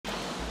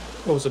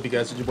What's up, you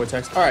guys? It's your boy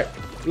Tax. All right,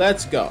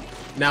 let's go.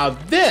 Now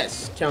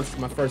this counts as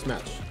my first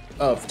match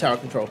of tower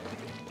control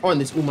on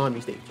this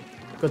umami stage.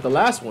 Because the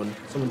last one,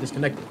 someone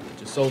disconnected,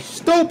 which is so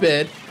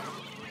stupid.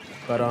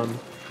 But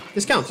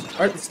this counts.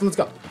 All right, let's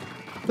go.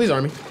 Please,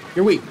 army.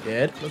 You're weak,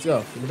 dead. Let's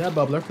go. Give me that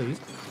bubbler, please.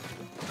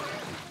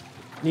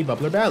 Need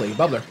bubbler badly.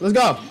 Bubbler. Let's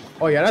go.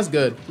 Oh yeah, that's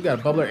good. You got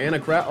a bubbler and a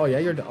crap. Oh yeah,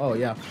 you're done. Oh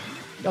yeah,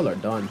 y'all are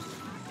done.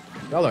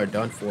 Y'all are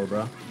done for,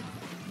 bro.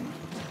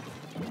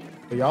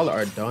 Y'all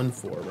are done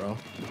for, bro.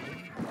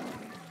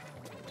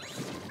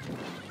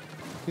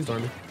 Please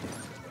army.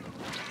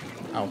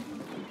 Ow.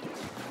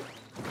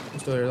 I'm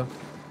still here though.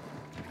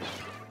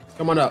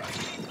 Come on up.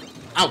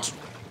 Ouch.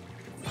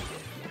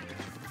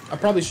 I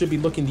probably should be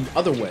looking the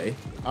other way.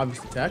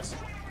 Obviously, Tax.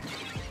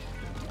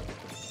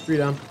 3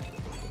 down.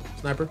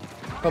 Sniper.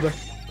 Bubbler.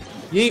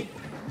 Yeet.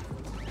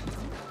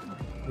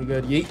 We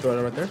good. Yeet. Throw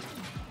it right there.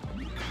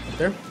 Right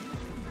there.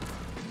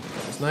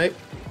 Snipe.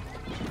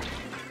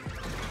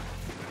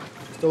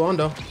 Still on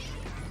though.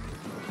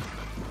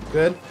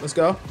 Good. Let's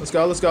go. Let's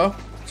go. Let's go.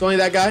 It's only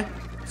that guy.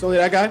 It's only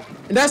that guy.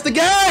 And that's the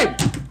game!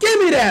 Give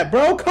me that,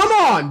 bro. Come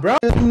on, bro.